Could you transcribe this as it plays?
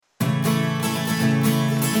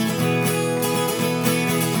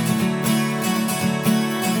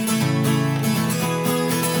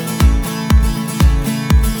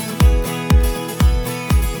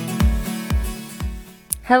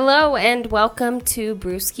Hello and welcome to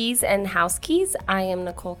Brewskis and Housekeys. I am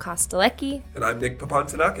Nicole Kostelecki. And I'm Nick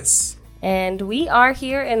Papantanakis. And we are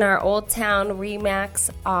here in our Old Town Remax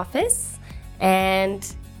office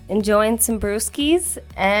and enjoying some brewskis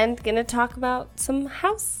and going to talk about some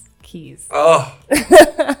house keys. Oh,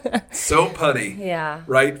 so punny. Yeah.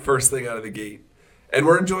 Right first thing out of the gate. And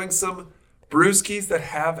we're enjoying some brewskis that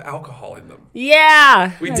have alcohol in them.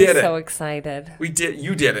 Yeah. We did it. I'm so excited. We did.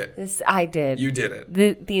 You did it. I did. You did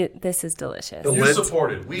it. This is delicious. The You lint-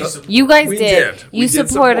 supported. We supported. You guys We did. did. You We did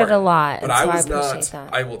supported support. a lot. But and I so was appreciate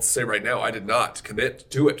not, that. I will say right now, I did not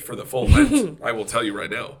commit to it for the full length. I will tell you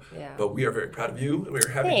right now. Yeah. But we are very proud of you, and we are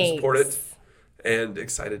happy to support it and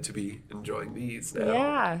excited to be enjoying these now.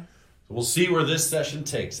 Yeah. We'll see where this session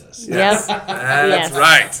takes us. Yes. Yep. That's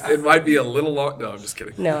Yes. right. It might be a little long. No, I'm just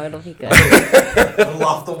kidding. No, it'll be good. A little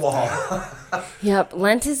off the wall. Yep.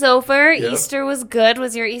 Lent is over. Yep. Easter was good.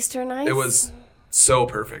 Was your Easter nice? It was so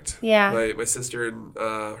perfect. Yeah. My sister and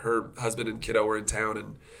her husband and kiddo were in town,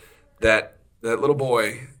 and that little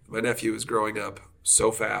boy, my nephew, is growing up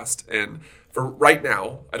so fast. And for right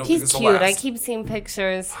now, I don't think He's this will cute. last. I keep seeing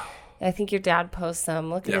pictures. I think your dad posts them.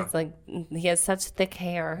 Look at Yeah. his, he has such thick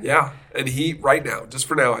hair. Yeah, and he right now, just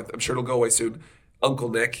for now, I'm sure it'll go away soon. Uncle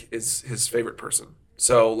Nick is his favorite person.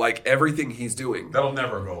 So like everything he's doing, That'll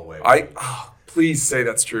never go away. please say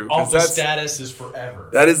that's true. 'cause Uncle that's- status is forever.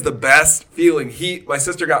 That is the best feeling. My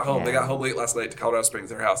sister got home. They got home late last night to Colorado Springs,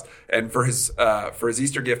 their house, and for his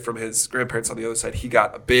Easter gift from his grandparents on the other side, he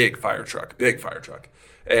got a big fire truck,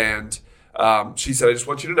 and she said, "I just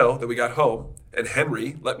want you to know that we got home, and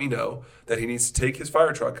Henry let me know that he needs to take his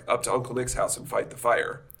fire truck up to Uncle Nick's house and fight the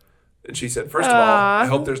fire." And she said, "First of all, I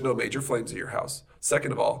hope there's no major flames at your house.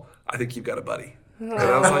 Second of all, I think you've got a buddy." And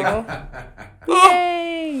I was like, "Oh."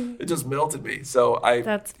 Yay! It just melted me. So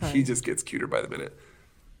That's fun. he just gets cuter by the minute.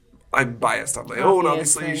 I'm biased on my own.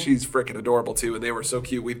 Obviously, Obviously. she's freaking adorable too, and they were so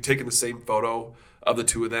cute. We've taken the same photo of the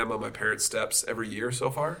two of them on my parents' steps every year so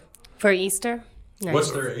far. For Easter? Nice.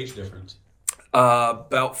 What's their age difference?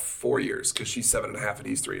 About 4 years, because she's 7.5 and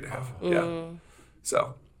he's 3.5. Yeah.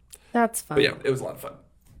 So, That's fun. but yeah, it was a lot of fun.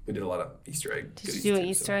 We did a lot of Easter egg. Did you do an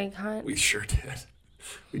Easter egg hunt? We sure did.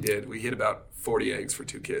 We did. We hit about 40 eggs for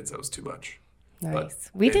 2 kids. That was too much. Nice.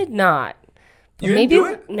 We did not. But You didn't do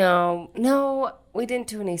it? No, we didn't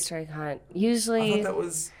do an Easter egg hunt. I Usually, thought that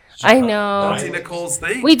was I know. Auntie Nicole's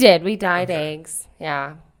thing. We did. We dyed eggs.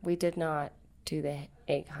 Yeah. We did not do the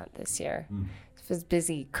egg hunt this year. I was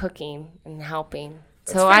busy cooking and helping.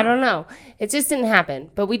 So I don't know. It just didn't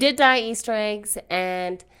happen. But we did dye Easter eggs,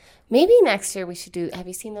 and maybe next year we should do. Have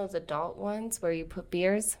you seen those adult ones where you put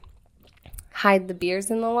beers? Hide the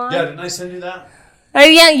beers in the lawn? Yeah, didn't I send you that? Oh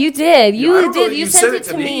yeah, you did. I You don't know did. if You you sent sent it it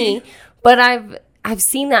to to me, me. but I've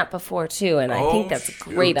seen that before too, and I Oh, think that's a shoot.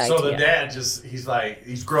 great idea. So the dad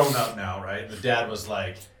he's grown up now, right? The dad was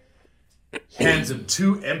like, hands him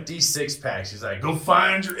 2 empty 6-packs. He's like, go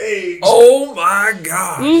find your eggs. Oh my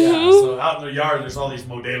God. Yeah, so out in the yard, there's all these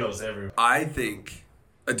Modelos everywhere. I think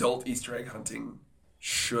adult Easter egg hunting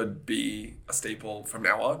should be a staple from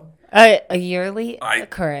now on. A yearly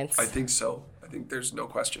occurrence. I think so. I think there's no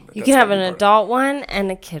question. You can have an adult one and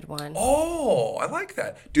a kid one. Oh, I like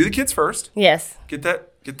that. Do the kids first. Yes. Get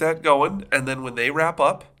that going, and then when they wrap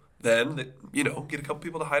up, then get a couple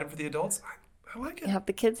people to hide them for the adults. I like it. Have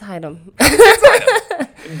the kids hide them.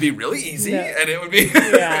 It'd be really easy, and it would be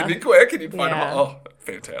it'd be quick, and you'd find them. Oh,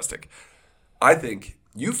 fantastic! I think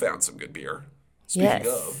you found some good beer. Speaking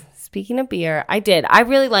of. Speaking of beer, I did. I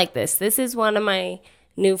really like this. This is one of my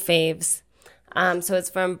new faves. So it's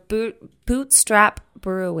from Bootstrap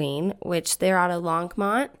Brewing, which they're out of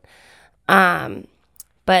Longmont.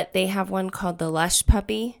 But they have one called the Lush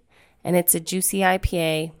Puppy, and it's a juicy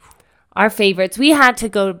IPA. Our favorites. We had to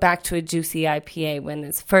go back to a juicy IPA when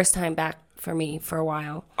it's first time back for me for a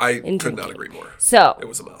while. I could not agree more. So It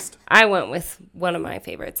was a must. I went with one of my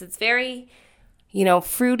favorites. It's very,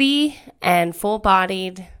 fruity and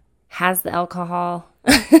full-bodied, has the alcohol.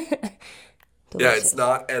 Yeah, it's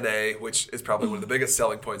not NA, which is probably one of the biggest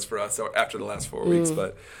selling points for us after the last 4 weeks.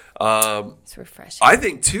 But It's refreshing. I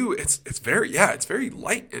think too, it's very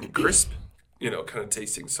light and crisp, kind of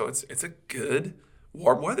tasting. So it's a good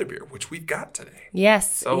warm weather beer, which we've got today.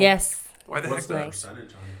 Yes, So, yes. Why the What's heck the not?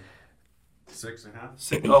 percentage on it?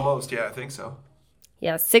 6.5? Almost, yeah, I think so.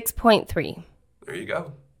 Yeah, 6.3. There you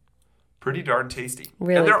go. Pretty darn tasty.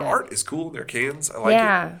 Really and their good. art is cool. Their cans, I like it.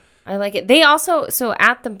 Yeah, I like it. They also, so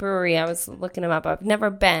at the brewery, I was looking them up. I've never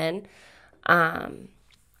been,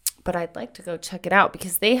 but I'd like to go check it out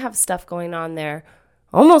because they have stuff going on there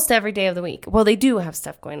almost every day of the week. Well, they do have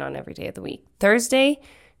stuff going on every day of the week. Thursday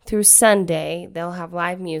through Sunday, they'll have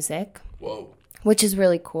live music. Whoa. which is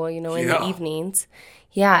really cool, in the Yeah. evenings.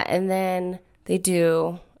 Yeah, and then they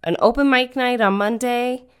do an open mic night on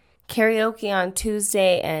Monday, karaoke on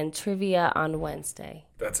Tuesday, and trivia on Wednesday.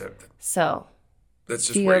 That's it. So That's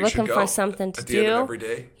just if where you're you should looking go for something to at the end of do, every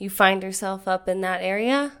day. you find yourself up in that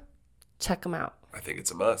area, check them out. I think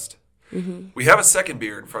it's a must. Mm-hmm. We have a second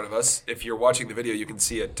beer in front of us. If you're watching the video, you can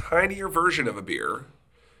see a tinier version of a beer.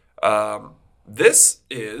 This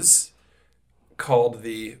is called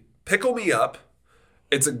the Pickle Me Up.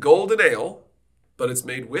 It's a golden ale, but it's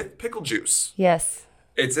made with pickle juice. Yes.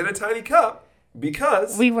 It's in a tiny cup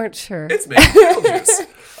because We weren't sure. it's made with pickle juice.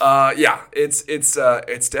 Yeah,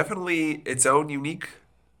 it's definitely its own unique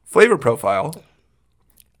flavor profile.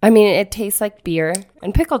 I mean, it tastes like beer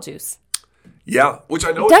and pickle juice. Yeah, which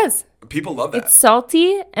I know It does. people love that. It's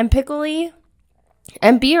salty and pickly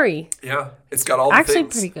and beery. Yeah, it's got all the Actually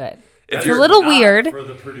things. pretty good. If It's a you're little Not weird. for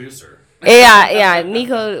the producer. Yeah.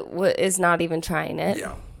 Nico is not even trying it.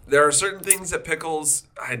 Yeah. There are certain things that pickles,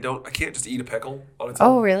 I can't just eat a pickle on its own.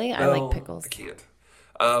 Oh, really? I No, like pickles. I can't.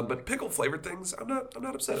 But pickle flavored things, I'm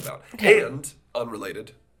not upset about. And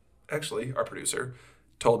unrelated, actually, our producer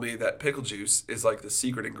told me that pickle juice is like the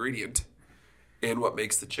secret ingredient in what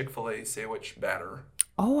makes the Chick-fil-A sandwich batter.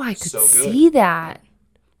 Oh, I could So good. see that.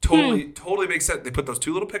 Totally makes sense. They put those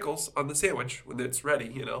 2 little pickles on the sandwich when it's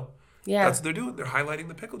ready, Yeah. That's what they're doing. They're highlighting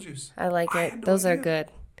the pickle juice. I like I it. had no Those are idea. good.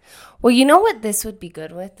 Well, you know what this would be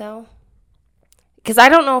good with though? Because I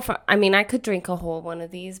don't know if I could drink a whole one of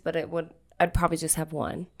these, but I'd probably just have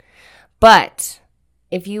one. But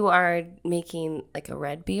if you are making like a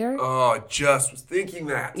red beer, Oh, I just was thinking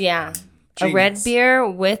that. yeah, a red Genius. beer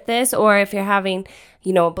with this, or if you're having,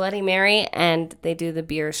 a Bloody Mary and they do the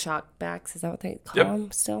beer shot backs, is that what they call Yep.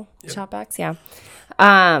 them still? Yep. Shot backs, yeah.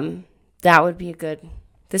 That would be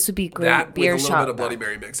this would be great That beer with a little shot bit of Bloody back.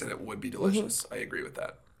 Mary mix in it would be delicious. Mm-hmm. I agree with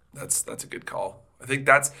that. That's a good call. I think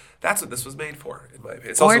that's what this was made for, in my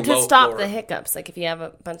opinion. It's Or also to stop lower- the hiccups. Like if you have a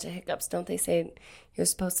bunch of hiccups, don't they say you're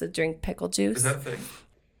supposed to drink pickle juice? Is that a thing?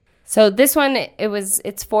 So this one,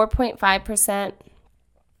 it's 4.5%.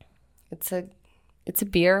 It's a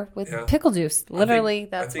beer with Yeah. pickle juice. Literally, I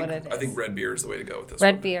that's think, what it is. I think red beer is the way to go with this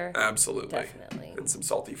Red one. beer. Absolutely. Definitely. And some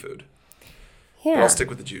salty food. But Yeah. I'll stick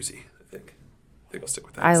with the juicy, I think. I'll stick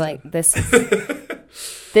with that I instead. like this.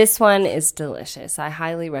 This one is delicious. I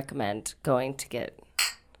highly recommend going to get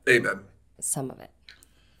Amen. some of it.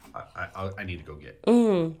 I need to go get.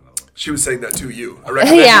 She was saying that to you. I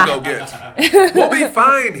recommend Yeah. you go get. We'll be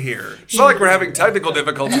fine here. It's not like we're having technical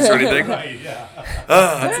difficulties or anything.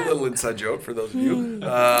 That's a little inside joke for those of you.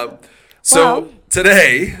 So Well-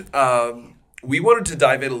 today, we wanted to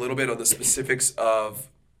dive in a little bit on the specifics of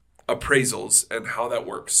appraisals and how that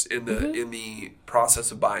works in the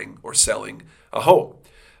process of buying or selling a home.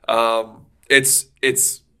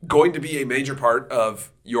 It's going to be a major part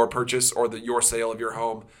of your purchase or your sale of your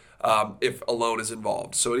home if a loan is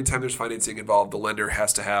involved. So anytime there's financing involved, the lender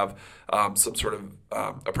has to have some sort of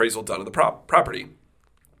appraisal done on the property.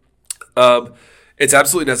 It's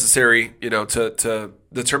absolutely necessary, to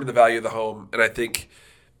determine the value of the home. And I think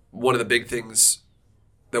one of the big things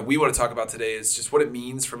that we want to talk about today is just what it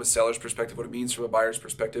means from a seller's perspective, what it means from a buyer's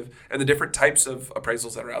perspective, and the different types of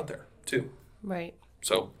appraisals that are out there too. Right.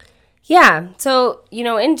 So Yeah. So,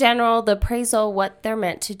 in general, the appraisal, what they're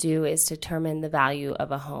meant to do is determine the value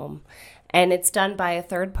of a home. And it's done by a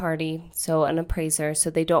third party, so an appraiser. So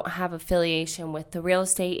they don't have affiliation with the real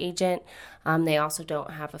estate agent. They also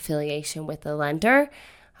don't have affiliation with the lender.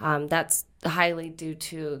 That's highly due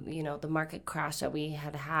to, the market crash that we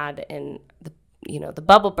had in the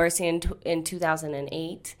bubble bursting in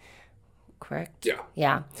 2008. Correct? yeah,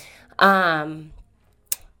 Yeah.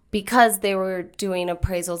 Because they were doing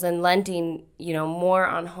appraisals and lending, more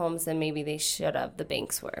on homes than maybe they should have, the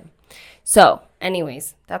banks were. So,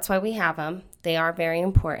 anyways, that's why we have them. They are very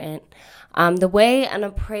important. The way an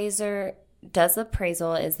appraiser does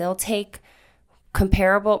appraisal is they'll take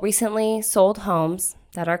recently sold homes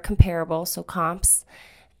that are comparable, so comps,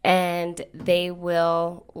 and they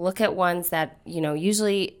will look at ones that,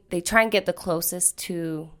 usually they try and get the closest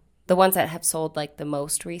to the ones that have sold like the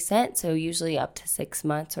most recent, so usually up to 6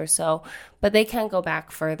 months or so, but they can go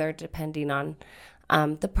back further depending on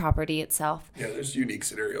the property itself. yeah. There's unique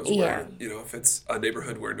scenarios Yeah. where if it's a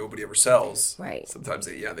neighborhood where nobody ever sells, Right. sometimes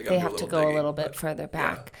they got They have to go a little bit further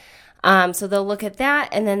back. So they'll look at that,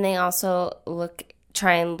 and then they also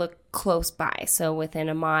try and look close by, so within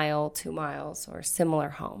a mile, 2 miles, or similar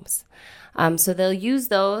homes. So they'll use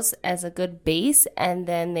those as a good base, and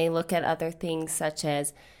then they look at other things such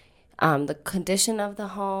as the condition of the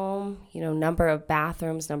home, number of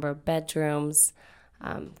bathrooms, number of bedrooms,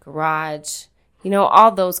 garage,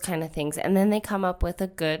 all those kind of things. And then they come up with a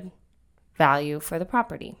good value for the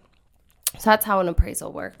property. So that's how an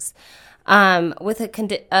appraisal works. With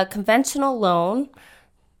a conventional loan,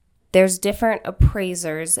 there's different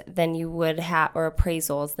appraisers than you would have, or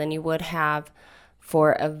appraisals than you would have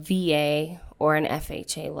for a VA or an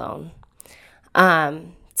FHA loan.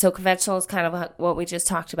 So conventional is kind of what we just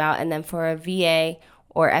talked about. And then for a VA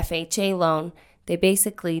or FHA loan, they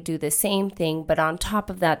basically do the same thing, but on top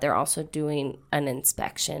of that, they're also doing an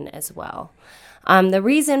inspection as well. The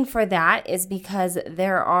reason for that is because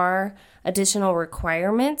there are additional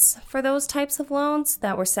requirements for those types of loans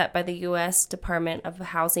that were set by the U.S. Department of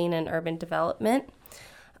Housing and Urban Development.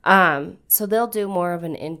 So they'll do more of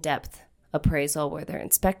an in-depth appraisal where they're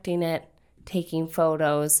inspecting it, taking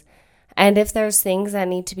photos, and if there's things that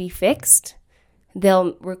need to be fixed,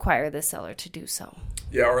 they'll require the seller to do so.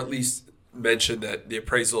 Yeah, or at least mention that the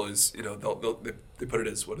appraisal is, they put it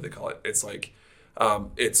as, what do they call it? It's like,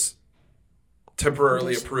 it's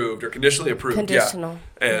temporarily approved or conditionally approved. Conditional.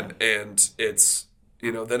 Yeah. And it's,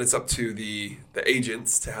 then it's up to the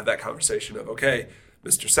agents to have that conversation of, okay,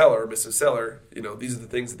 Mr. Seller, Mrs. Seller, these are the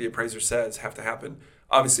things that the appraiser says have to happen.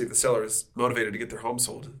 Obviously, if the seller is motivated to get their home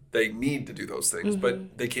sold, they need to do those things,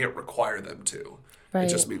 but they can't require them to. Right. It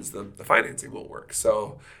just means the financing won't work.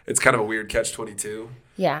 So it's kind of a weird catch-22.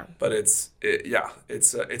 Yeah. But it's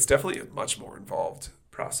definitely a much more involved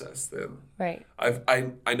process than. Right.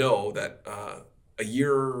 I know that a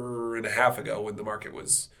year and a half ago, when the market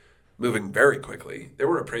was moving very quickly, there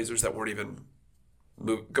were appraisers that weren't even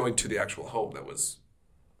going to the actual home that was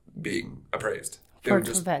being appraised. They would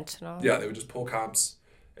conventional. They would just pull comps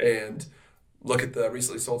and look at the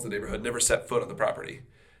recently sold in the neighborhood, never set foot on the property,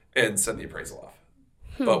 and send the appraisal off.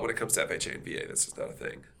 But when it comes to FHA and VA, that's just not a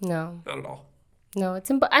thing. No. Not at all. No, it's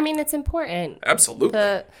important. Absolutely.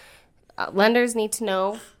 The lenders need to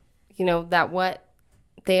know, that what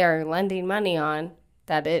they are lending money on,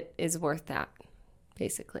 that it is worth that,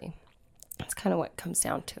 basically. That's kind of what it comes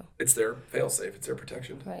down to. It's their fail-safe. It's their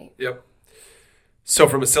protection. Right. Yep. So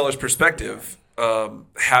from a seller's perspective,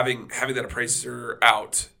 having that appraiser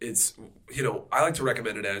out, it's, I like to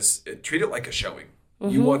recommend it as, treat it like a showing.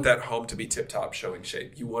 Mm-hmm. You want that home to be tip-top showing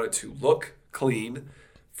shape. You want it to look clean,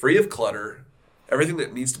 free of clutter. Everything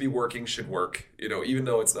that needs to be working should work. Even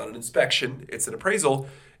though it's not an inspection, it's an appraisal.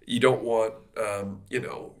 You don't want,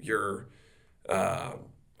 your, I'm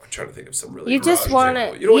trying to think of some really. You just want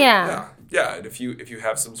it. Yeah. And if you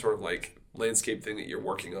have some sort of like landscape thing that you're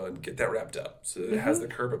working on, get that wrapped up so that it has the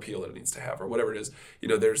curb appeal that it needs to have, or whatever it is.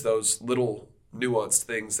 There's those little nuanced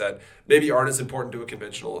things that maybe aren't as important to a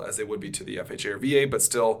conventional as they would be to the FHA or VA, but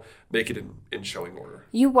still make it in showing order.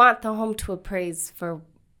 You want the home to appraise for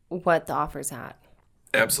what the offer's at.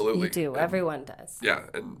 Absolutely. You do. Everyone does. Yeah.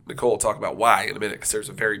 And Nicole will talk about why in a minute, because there's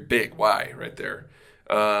a very big why right there.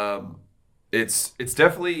 It's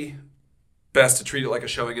definitely best to treat it like a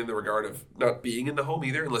showing in the regard of not being in the home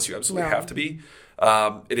either, unless you absolutely have to be.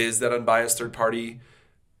 It is that unbiased third party.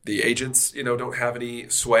 The agents, don't have any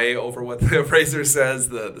sway over what the appraiser says.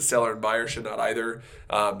 The seller and buyer should not either.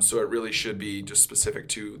 So it really should be just specific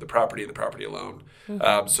to the property and the property alone.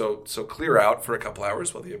 Mm-hmm. So clear out for a couple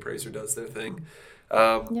hours while the appraiser does their thing.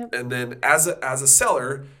 And then as a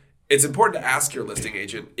seller, it's important to ask your listing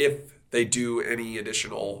agent if they do any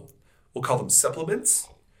additional, we'll call them supplements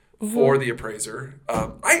for the appraiser.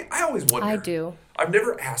 I always wonder. I do. I've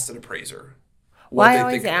never asked an appraiser. Well, I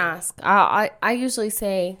always ask. I usually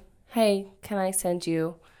say, hey, can I send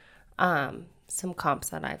you some comps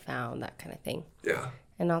that I found, that kind of thing. Yeah.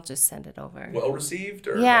 And I'll just send it over. Well received?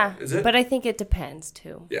 Or yeah. Is it? But I think it depends,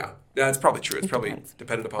 too. Yeah. Yeah, it's probably true. It's probably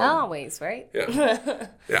dependent upon. Always, right? Yeah.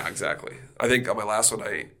 Yeah, exactly. I think on my last one,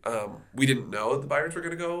 we didn't know the buyers were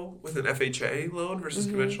going to go with an FHA loan versus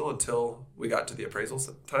conventional until we got to the appraisal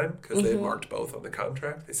time, because they marked both on the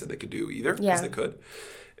contract. They said they could do either because they could.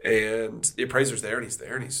 And the appraiser's there, and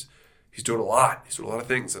he's doing a lot. He's doing a lot of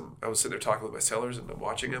things. And I was sitting there talking with my sellers, and I'm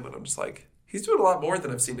watching him, and I'm just like, he's doing a lot more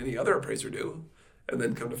than I've seen any other appraiser do. And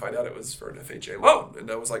then come to find out it was for an FHA loan. And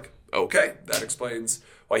I was like, okay, that explains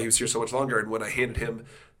why he was here so much longer. And when I handed him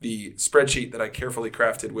the spreadsheet that I carefully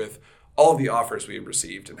crafted with all of the offers we had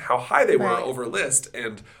received and how high they were over list,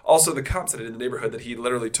 and also the comps that I did in the neighborhood, that he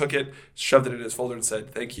literally took it, shoved it in his folder and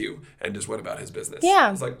said, thank you, and just went about his business. Yeah.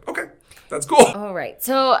 I was like, okay, that's cool. All right.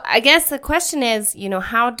 So I guess the question is,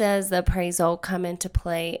 how does the appraisal come into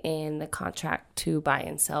play in the contract to buy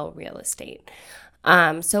and sell real estate?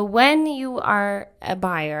 So when you are a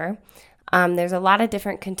buyer, there's a lot of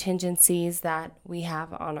different contingencies that we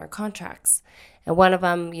have on our contracts. And one of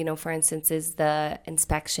them, for instance, is the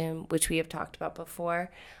inspection, which we have talked about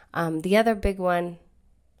before. The other big one,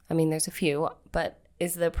 I mean, there's a few, but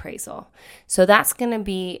is the appraisal. So that's going to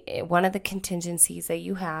be one of the contingencies that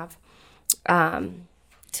you have to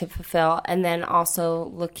fulfill. And then also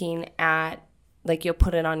looking at, like, you'll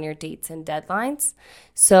put it on your dates and deadlines.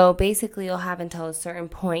 So basically you'll have until a certain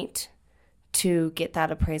point to get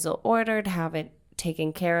that appraisal ordered, have it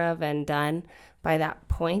taken care of and done by that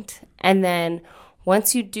point. And then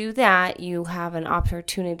once you do that, you have an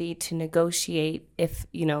opportunity to negotiate if,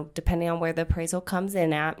 depending on where the appraisal comes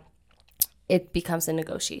in at, it becomes a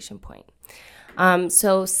negotiation point.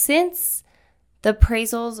 So since the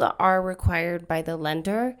appraisals are required by the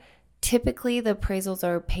lender, typically the appraisals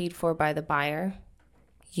are paid for by the buyer.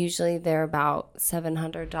 Usually they're about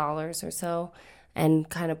 $700 or so and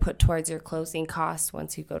kind of put towards your closing costs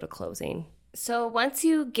once you go to closing. So once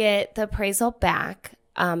you get the appraisal back,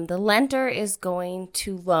 the lender is going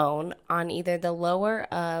to loan on either the lower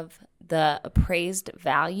of the appraised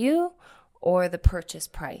value or the purchase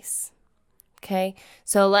price. Okay,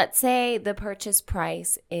 so let's say the purchase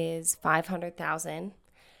price is $500,000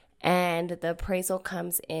 and the appraisal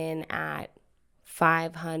comes in at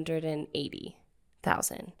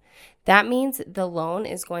 $580,000. That means the loan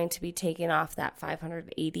is going to be taken off that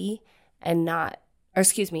 $580 and not, or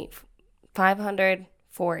excuse me,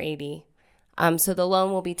 $480. So the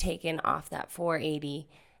loan will be taken off that $480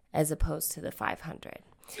 as opposed to the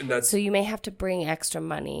 $500. So you may have to bring extra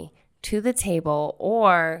money to the table,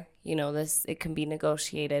 or it can be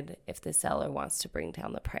negotiated if the seller wants to bring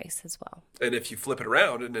down the price as well. And if you flip it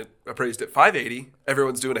around and it appraised at $580,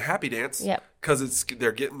 everyone's doing a happy dance. Yep. Because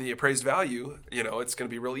they're getting the appraised value. It's going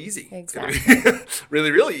to be real easy. Exactly. It's going to be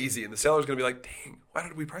really, really easy. And the seller's going to be like, dang, why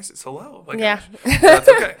did we price it so low? Oh my gosh. That's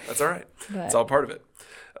okay. That's all right. It's all part of it.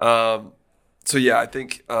 So yeah, I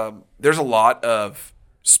think there's a lot of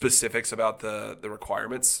specifics about the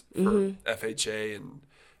requirements for FHA and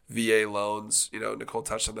VA loans. Nicole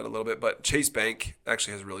touched on that a little bit, but Chase Bank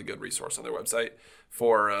actually has a really good resource on their website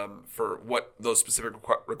for what those specific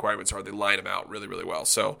requirements are. They line them out really, really well.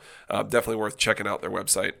 So definitely worth checking out their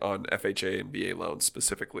website on FHA and VA loans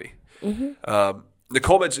specifically.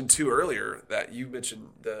 Nicole mentioned too earlier that you mentioned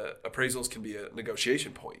the appraisals can be a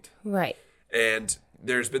negotiation point. Right. And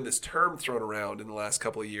there's been this term thrown around in the last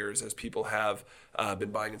couple of years as people have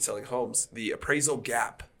been buying and selling homes, the appraisal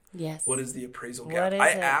gap. Yes. What is the appraisal gap? I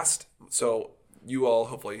asked, so you all,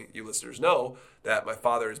 hopefully you listeners know that my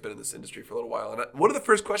father has been in this industry for a little while. And one of the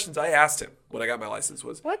first questions I asked him when I got my license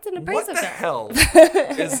was, what's an appraisal gap? What the hell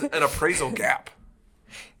is an appraisal gap?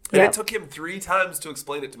 And it took him 3 times to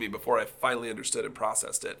explain it to me before I finally understood and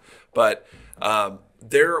processed it. But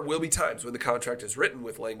there will be times when the contract is written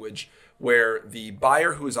with language where the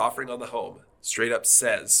buyer who is offering on the home straight up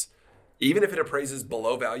says, even if it appraises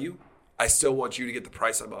below value, I still want you to get the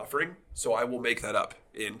price I'm offering, so I will make that up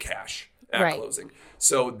in cash at closing.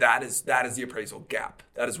 So that is the appraisal gap.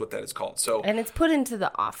 That is what that is called. So, and it's put into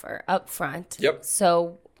the offer up front. Yep.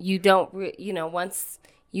 So you don't, once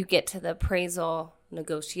you get to the appraisal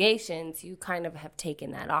negotiations, you kind of have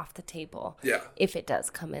taken that off the table. Yeah. If it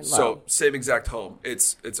does come in low. So same exact home.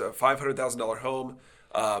 It's a $500,000 home.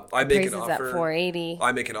 I make an offer at $480,000.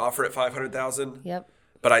 I make an offer at $500,000. Yep.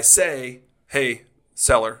 But I say, hey,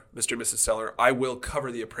 seller, Mr. and Mrs. Seller, I will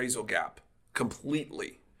cover the appraisal gap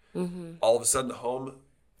completely. Mm-hmm. All of a sudden, the home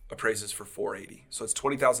appraises for $480,000. So it's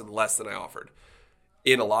 $20,000 less than I offered.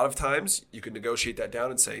 In a lot of times, you can negotiate that down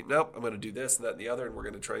and say, nope, I'm going to do this and that and the other, and we're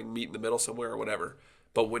going to try and meet in the middle somewhere or whatever.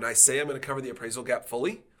 But when I say I'm going to cover the appraisal gap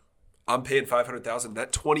fully, I'm paying $500,000.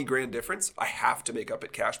 That $20,000 difference, I have to make up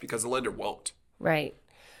at cash because the lender won't. Right.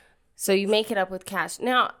 So you make it up with cash.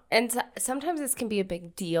 Now, and sometimes this can be a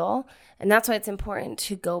big deal, and that's why it's important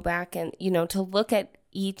to go back and, to look at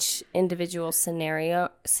each individual scenario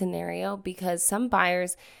because some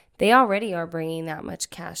buyers, they already are bringing that much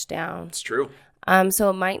cash down. It's true. So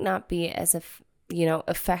it might not be as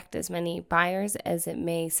affect as many buyers as it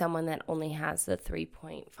may someone that only has the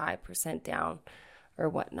 3.5% down or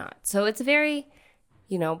whatnot. So it's very,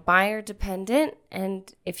 buyer dependent.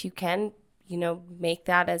 And if you can, make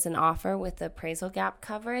that as an offer with the appraisal gap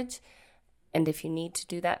coverage. And if you need to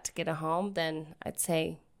do that to get a home, then I'd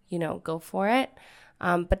say, go for it.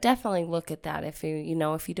 But definitely look at that. If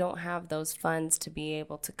if you don't have those funds to be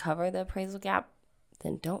able to cover the appraisal gap,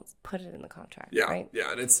 then don't put it in the contract. Yeah, right?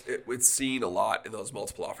 Yeah, and it's seen a lot in those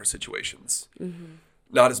multiple offer situations. Mm-hmm.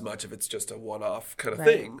 Not as much if it's just a one-off kind of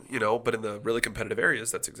thing, but in the really competitive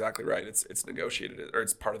areas, that's exactly right. It's negotiated, or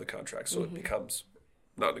it's part of the contract, so it becomes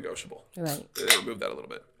not negotiable. Right. They remove that a little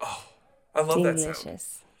bit. Oh, I love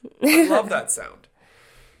Delicious. That sound. I love that sound.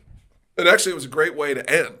 And actually, it was a great way to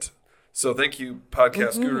end. So thank you,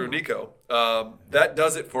 podcast guru Nico. That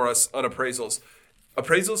does it for us on appraisals.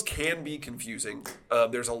 appraisals can be confusing.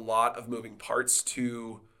 There's a lot of moving parts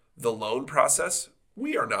to the loan process.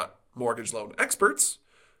 We are not mortgage loan experts,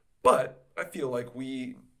 but I feel like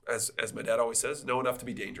we, as my dad always says, know enough to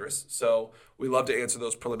be dangerous. So we love to answer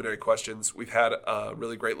those preliminary questions. We've had a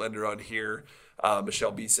really great lender on here,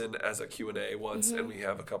 Michelle Beeson, as a Q&A once, and we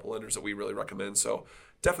have a couple lenders that we really recommend. So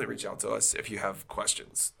definitely reach out to us if you have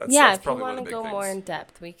questions. That's if probably you want one of to the big go things. more in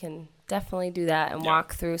depth, we can definitely do that and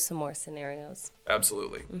walk through some more scenarios.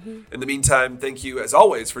 Absolutely. In the meantime, thank you as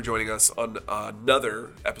always for joining us on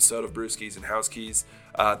another episode of Brewskis and House Keys.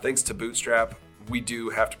 Thanks to Bootstrap. We do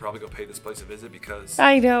have to probably go pay this place a visit because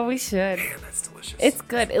I know we should. man, that's delicious. It's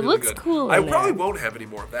good. It Really looks good. cool. I in probably there. won't have any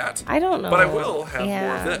more of that. I don't know, but I will have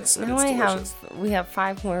more of this. And Now it's I delicious. we have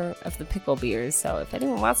 5 more of the pickle beers. So if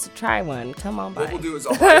anyone wants to try one, come on by. What we'll do is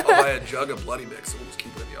I'll buy a jug of Bloody Mix and we'll just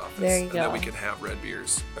keep it in the office. There you and go. then we can have red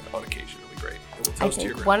beers on occasion. It'll be great. And we'll I toast to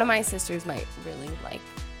your think grandma. one of my sisters might really like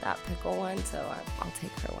that pickle one, so I'll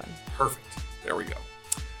take her one. Perfect. There we go.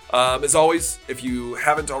 As always, if you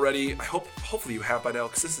haven't already, hopefully you have by now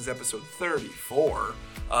because this is episode 34.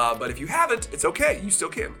 But if you haven't, it's okay. You still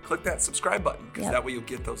can. Click that subscribe button because that way you'll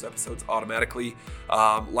get those episodes automatically.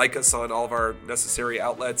 Like us on all of our necessary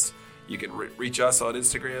outlets. You can reach us on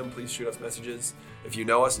Instagram. Please shoot us messages. If you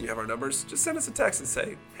know us and you have our numbers, just send us a text and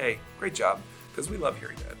say, hey, great job. Because we love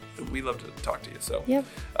hearing that. And we love to talk to you. So,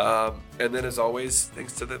 and then as always,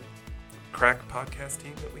 thanks to the crack podcast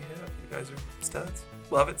team that we have. You guys are studs.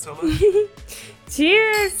 Love it so much.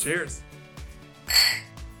 Cheers. Cheers.